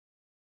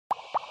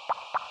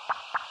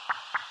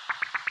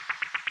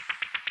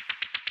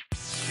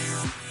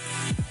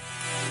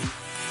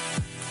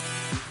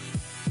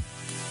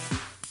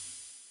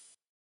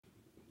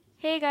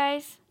Hey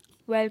guys,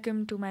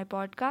 welcome to my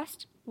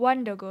podcast,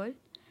 Wonder Girl,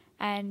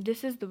 and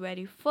this is the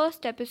very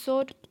first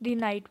episode, The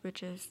Night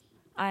Witches.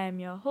 I am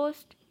your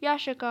host,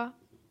 Yashika.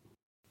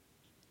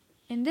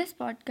 In this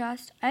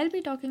podcast, I'll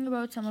be talking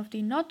about some of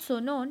the not so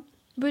known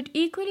but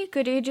equally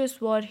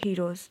courageous war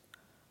heroes,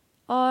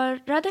 or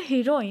rather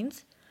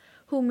heroines,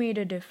 who made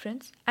a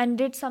difference and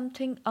did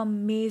something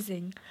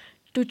amazing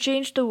to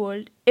change the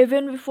world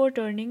even before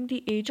turning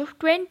the age of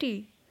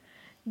 20.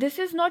 This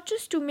is not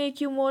just to make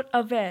you more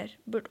aware,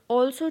 but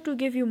also to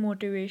give you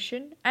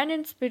motivation and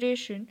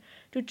inspiration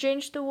to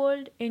change the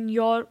world in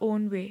your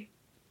own way.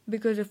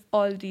 Because if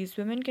all these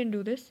women can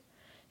do this,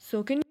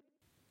 so can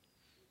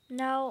you.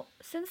 Now,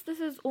 since this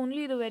is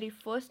only the very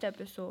first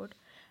episode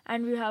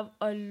and we have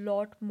a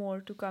lot more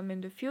to come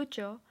in the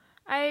future,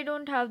 I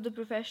don't have the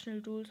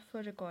professional tools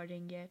for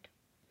recording yet.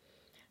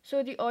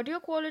 So the audio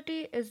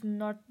quality is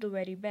not the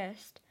very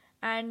best,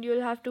 and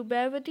you'll have to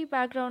bear with the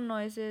background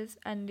noises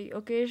and the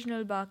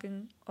occasional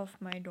barking of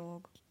my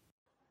dog.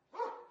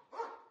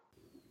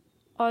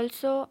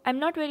 Also, I'm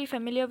not very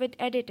familiar with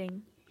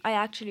editing. I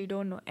actually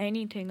don't know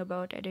anything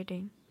about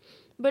editing.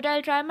 But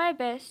I'll try my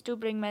best to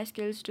bring my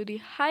skills to the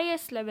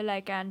highest level I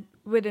can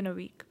within a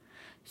week.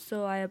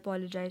 So I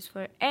apologize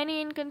for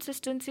any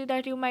inconsistency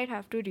that you might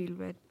have to deal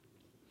with.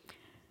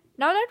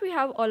 Now that we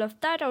have all of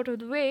that out of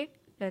the way,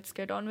 let's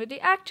get on with the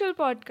actual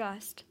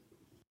podcast.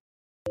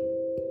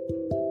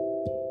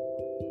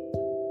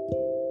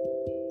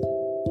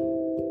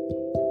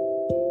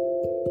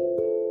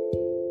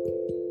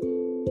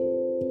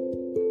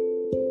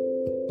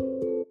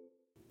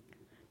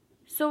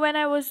 So, when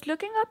I was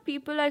looking up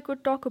people I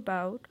could talk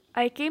about,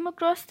 I came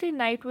across the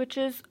night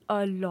witches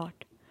a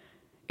lot.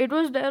 It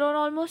was there on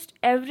almost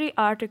every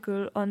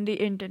article on the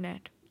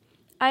internet.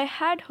 I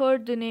had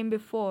heard the name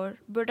before,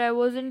 but I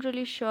wasn't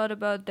really sure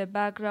about their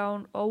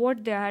background or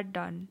what they had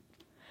done.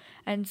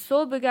 And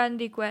so began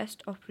the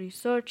quest of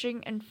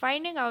researching and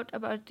finding out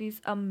about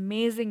these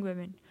amazing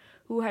women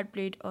who had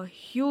played a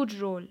huge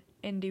role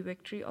in the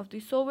victory of the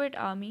Soviet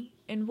army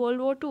in World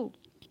War II.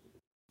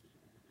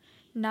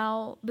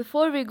 Now,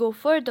 before we go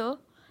further,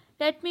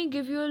 let me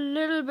give you a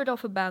little bit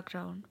of a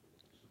background.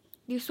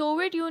 The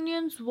Soviet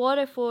Union's war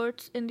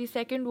efforts in the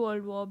Second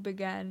World War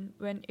began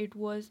when it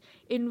was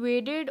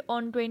invaded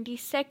on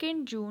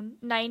 22nd June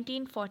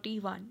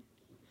 1941.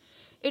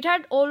 It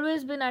had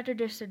always been at a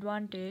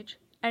disadvantage,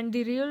 and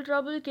the real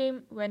trouble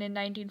came when in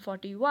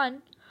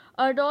 1941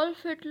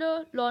 Adolf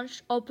Hitler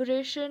launched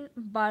Operation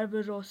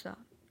Barbarossa,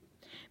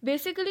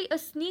 basically a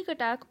sneak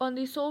attack on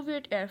the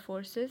Soviet air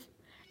forces,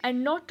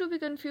 and not to be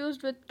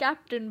confused with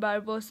Captain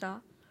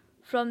Barbossa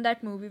from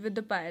that movie with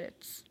the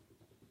pirates.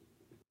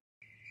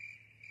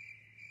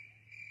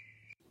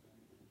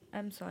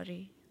 I'm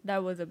sorry,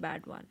 that was a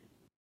bad one.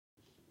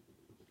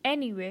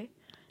 Anyway,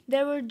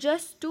 there were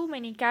just too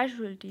many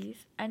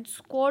casualties, and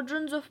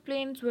squadrons of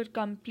planes were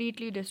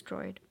completely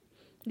destroyed.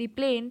 The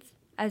planes,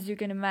 as you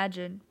can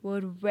imagine, were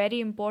very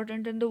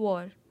important in the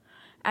war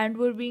and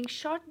were being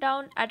shot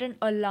down at an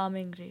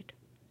alarming rate.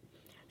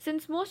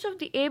 Since most of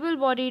the able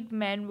bodied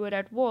men were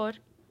at war,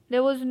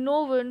 there was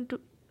no one to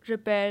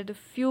repair the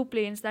few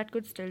planes that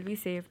could still be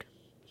saved.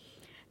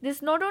 This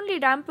not only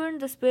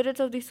dampened the spirits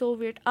of the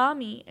Soviet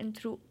army and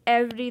threw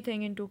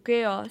everything into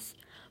chaos,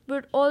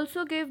 but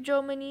also gave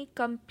Germany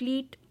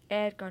complete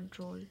air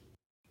control.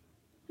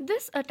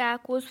 This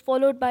attack was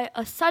followed by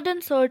a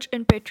sudden surge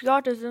in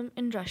patriotism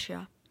in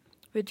Russia,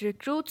 with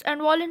recruits and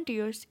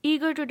volunteers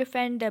eager to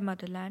defend their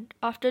motherland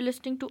after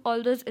listening to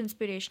all those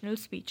inspirational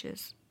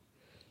speeches.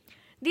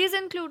 These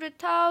included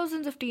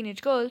thousands of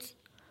teenage girls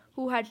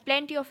who had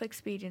plenty of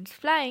experience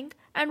flying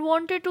and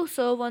wanted to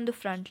serve on the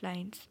front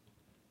lines.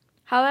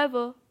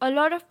 However, a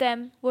lot of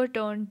them were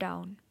turned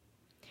down.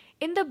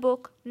 In the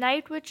book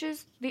Night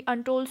Witches The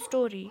Untold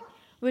Story,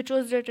 which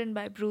was written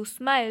by Bruce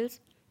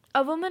Miles,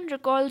 a woman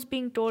recalls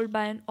being told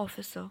by an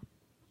officer,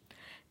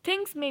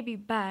 "Things may be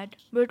bad,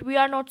 but we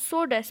are not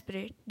so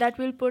desperate that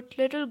we'll put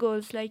little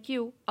girls like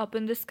you up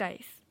in the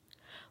skies.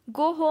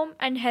 Go home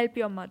and help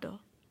your mother."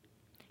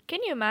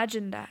 Can you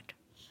imagine that?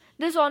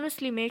 This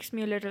honestly makes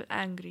me a little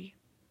angry.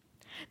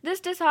 This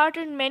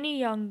disheartened many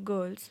young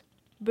girls,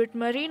 but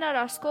Marina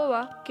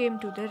Raskova came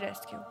to their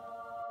rescue.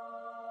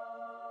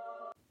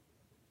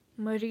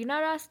 Marina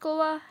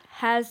Raskova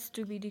has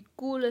to be the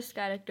coolest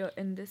character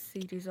in this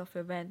series of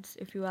events,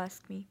 if you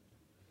ask me.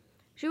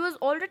 She was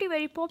already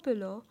very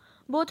popular,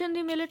 both in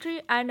the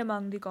military and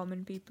among the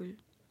common people.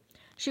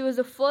 She was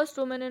the first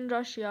woman in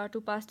Russia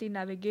to pass the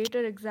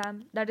navigator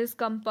exam that is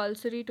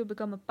compulsory to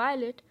become a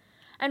pilot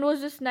and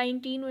was just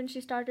 19 when she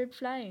started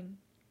flying.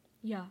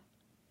 Yeah,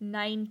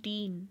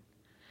 19.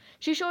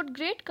 She showed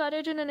great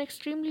courage in an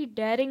extremely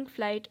daring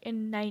flight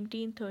in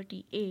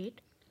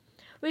 1938,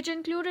 which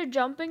included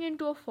jumping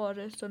into a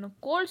forest on a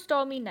cold,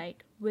 stormy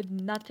night with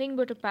nothing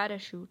but a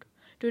parachute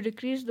to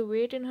decrease the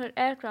weight in her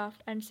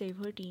aircraft and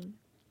save her team.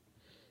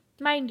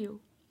 Mind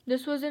you,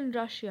 this was in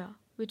Russia,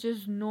 which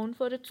is known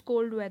for its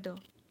cold weather.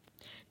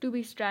 To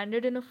be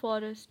stranded in a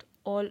forest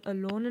all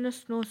alone in a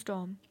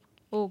snowstorm.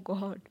 Oh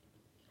god.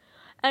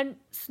 And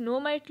snow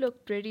might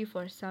look pretty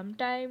for some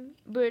time,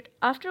 but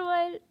after a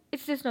while,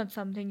 it's just not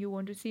something you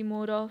want to see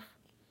more of.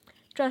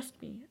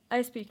 Trust me,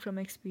 I speak from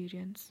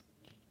experience.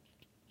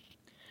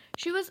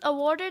 She was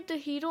awarded the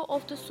Hero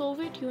of the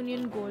Soviet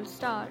Union Gold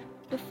Star,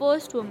 the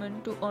first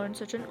woman to earn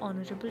such an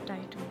honorable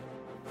title.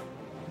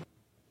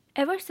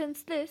 Ever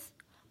since this,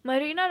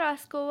 Marina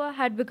Raskova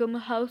had become a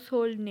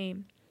household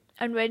name,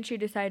 and when she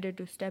decided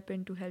to step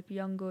in to help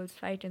young girls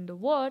fight in the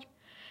war,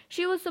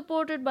 she was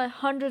supported by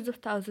hundreds of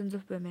thousands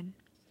of women.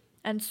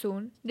 And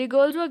soon, the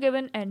girls were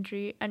given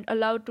entry and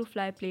allowed to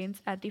fly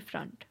planes at the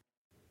front.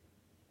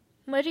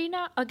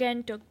 Marina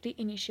again took the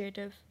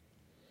initiative.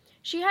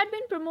 She had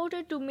been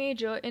promoted to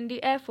major in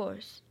the Air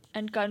Force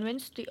and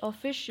convinced the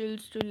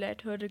officials to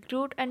let her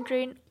recruit and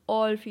train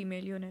all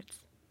female units.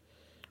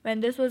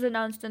 When this was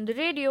announced on the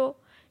radio,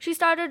 she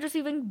started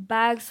receiving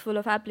bags full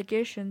of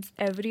applications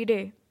every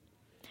day.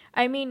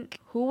 I mean,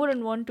 who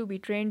wouldn't want to be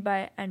trained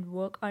by and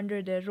work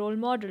under their role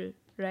model,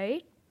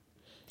 right?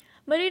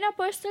 Marina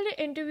personally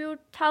interviewed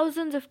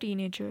thousands of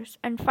teenagers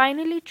and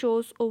finally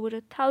chose over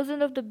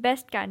 1,000 of the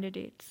best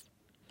candidates.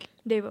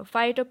 They were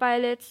fighter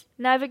pilots,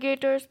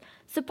 navigators,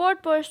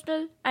 support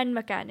personnel, and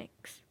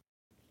mechanics.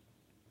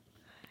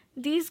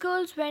 These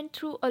girls went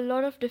through a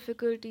lot of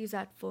difficulties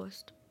at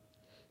first.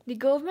 The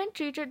government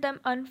treated them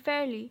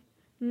unfairly,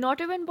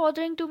 not even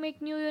bothering to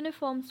make new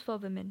uniforms for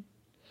women.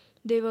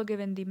 They were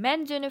given the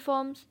men's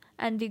uniforms,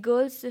 and the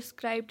girls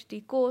described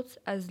the coats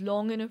as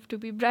long enough to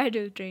be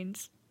bridal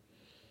trains.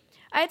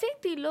 I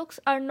think the looks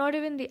are not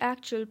even the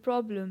actual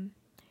problem.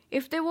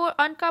 If they wore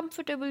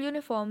uncomfortable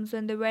uniforms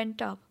when they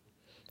went up,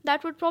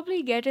 that would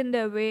probably get in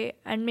their way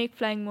and make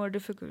flying more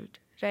difficult,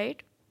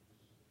 right?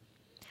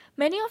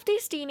 Many of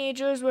these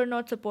teenagers were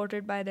not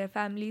supported by their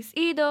families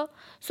either,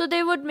 so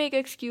they would make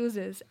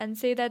excuses and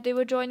say that they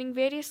were joining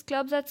various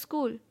clubs at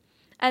school,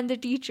 and the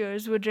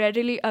teachers would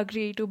readily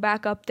agree to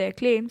back up their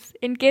claims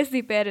in case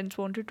the parents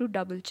wanted to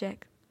double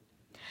check.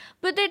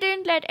 But they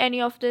didn't let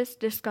any of this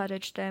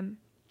discourage them.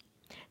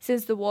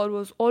 Since the war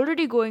was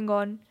already going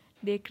on,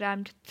 they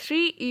crammed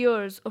 3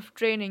 years of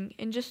training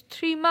in just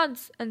 3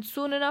 months, and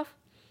soon enough,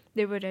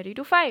 they were ready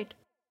to fight.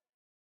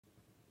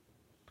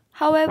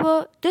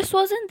 However, this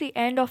wasn't the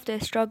end of their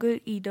struggle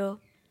either.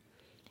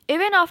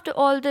 Even after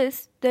all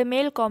this, their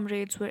male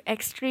comrades were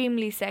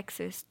extremely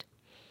sexist.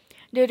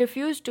 They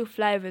refused to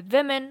fly with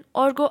women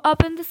or go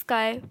up in the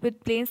sky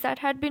with planes that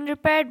had been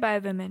repaired by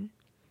women.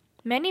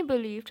 Many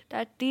believed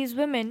that these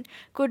women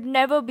could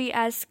never be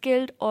as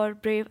skilled or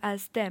brave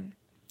as them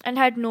and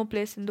had no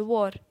place in the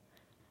war.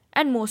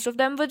 And most of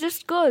them were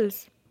just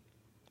girls.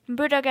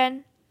 But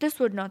again, this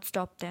would not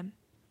stop them.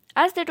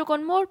 As they took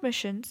on more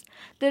missions,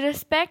 the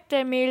respect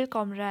their male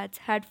comrades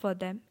had for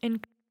them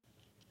increased.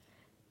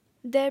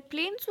 Their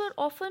planes were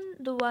often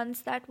the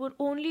ones that were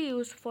only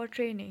used for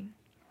training,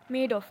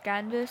 made of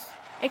canvas,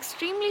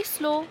 extremely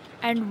slow,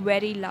 and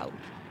very loud.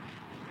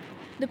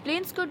 The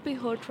planes could be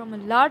heard from a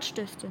large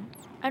distance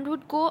and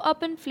would go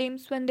up in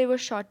flames when they were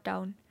shot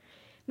down,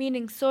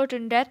 meaning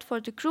certain death for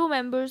the crew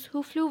members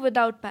who flew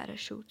without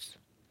parachutes.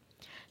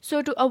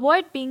 So, to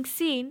avoid being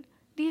seen,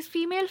 these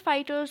female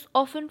fighters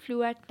often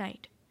flew at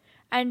night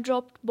and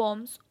dropped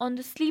bombs on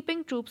the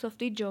sleeping troops of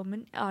the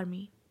German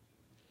army.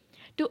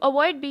 To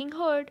avoid being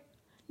heard,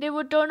 they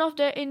would turn off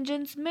their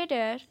engines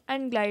mid-air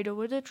and glide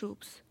over the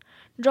troops,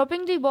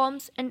 dropping the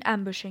bombs and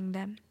ambushing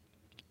them.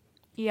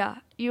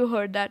 Yeah, you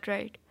heard that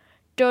right.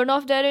 Turn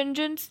off their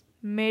engines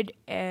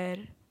mid-air.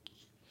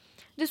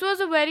 This was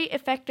a very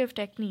effective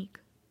technique,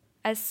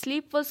 as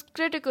sleep was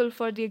critical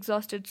for the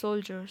exhausted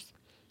soldiers,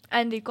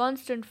 and the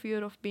constant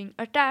fear of being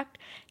attacked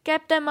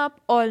kept them up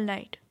all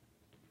night.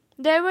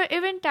 There were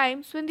even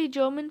times when the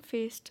Germans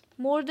faced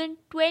more than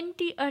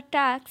 20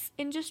 attacks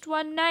in just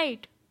one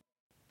night.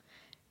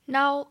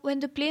 Now,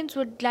 when the planes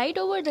would glide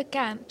over the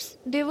camps,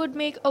 they would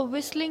make a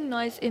whistling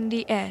noise in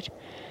the air,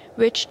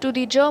 which to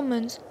the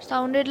Germans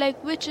sounded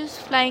like witches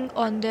flying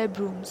on their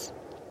brooms.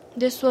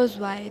 This was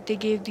why they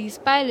gave these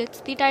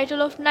pilots the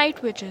title of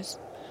night witches,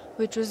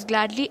 which was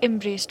gladly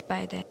embraced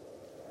by them.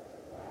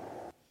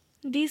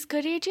 These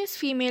courageous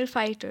female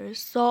fighters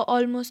saw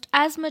almost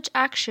as much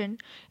action,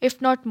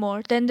 if not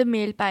more, than the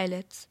male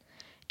pilots.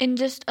 In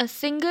just a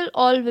single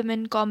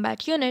all-women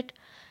combat unit,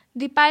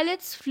 the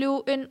pilots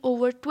flew in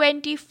over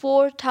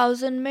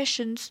 24,000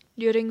 missions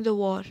during the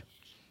war.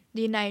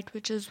 The Night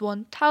Witches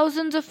won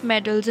thousands of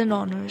medals and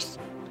honors.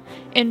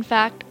 In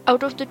fact,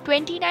 out of the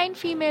 29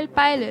 female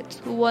pilots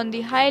who won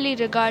the highly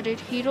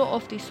regarded Hero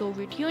of the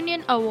Soviet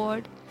Union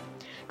award,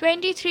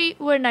 23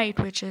 were Night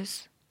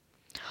Witches.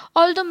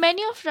 Although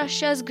many of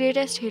Russia's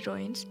greatest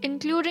heroines,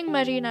 including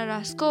Marina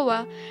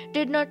Raskova,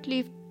 did not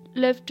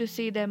live to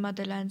see their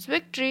motherland's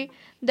victory,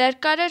 their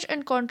courage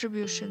and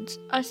contributions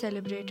are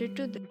celebrated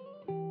today.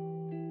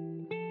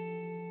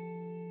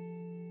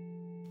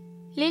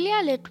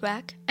 Lilia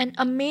Litvak, an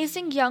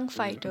amazing young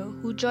fighter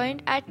who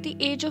joined at the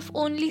age of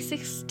only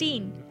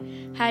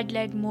 16, had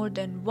led more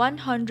than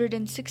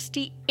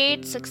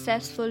 168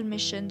 successful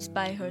missions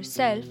by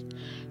herself,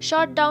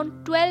 shot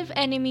down 12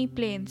 enemy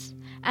planes,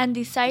 and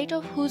the sight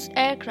of whose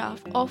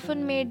aircraft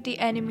often made the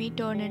enemy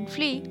turn and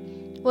flee,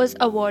 was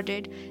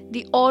awarded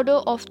the Order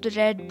of the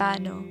Red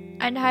Banner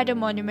and had a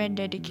monument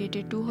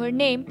dedicated to her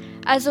name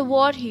as a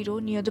war hero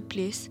near the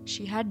place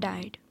she had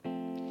died.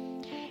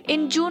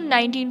 In June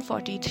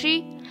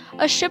 1943,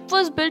 a ship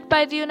was built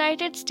by the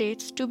United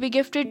States to be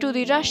gifted to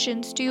the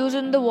Russians to use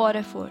in the war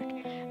effort,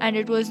 and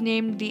it was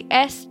named the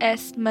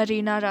SS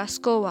Marina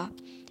Raskova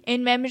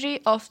in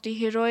memory of the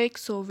heroic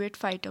Soviet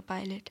fighter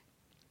pilot.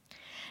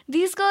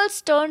 These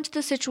girls turned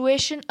the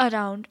situation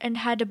around and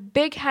had a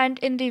big hand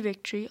in the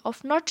victory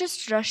of not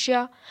just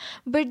Russia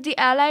but the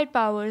Allied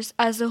powers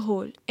as a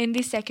whole in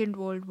the Second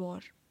World War.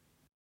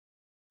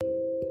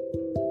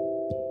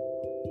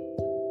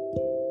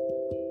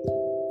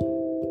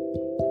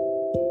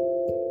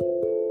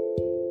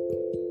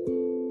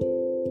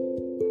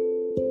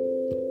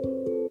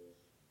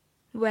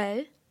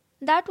 Well,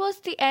 that was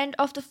the end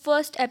of the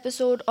first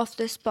episode of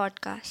this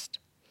podcast.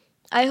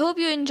 I hope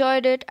you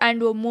enjoyed it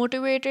and were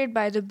motivated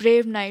by the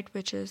brave night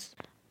witches.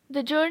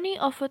 The journey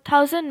of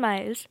 1,000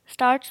 miles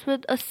starts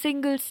with a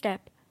single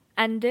step,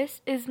 and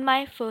this is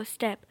my first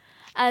step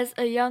as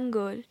a young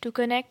girl to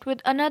connect with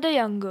another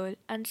young girl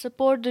and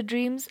support the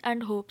dreams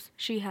and hopes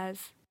she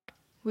has.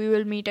 We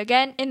will meet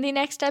again in the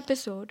next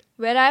episode,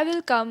 where I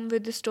will come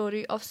with the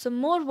story of some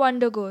more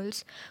Wonder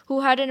Girls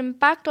who had an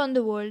impact on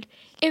the world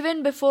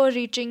even before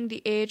reaching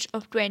the age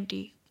of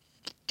 20.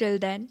 Till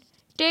then,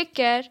 take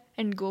care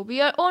and go be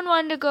your own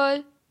Wonder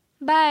Girl.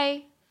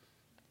 Bye.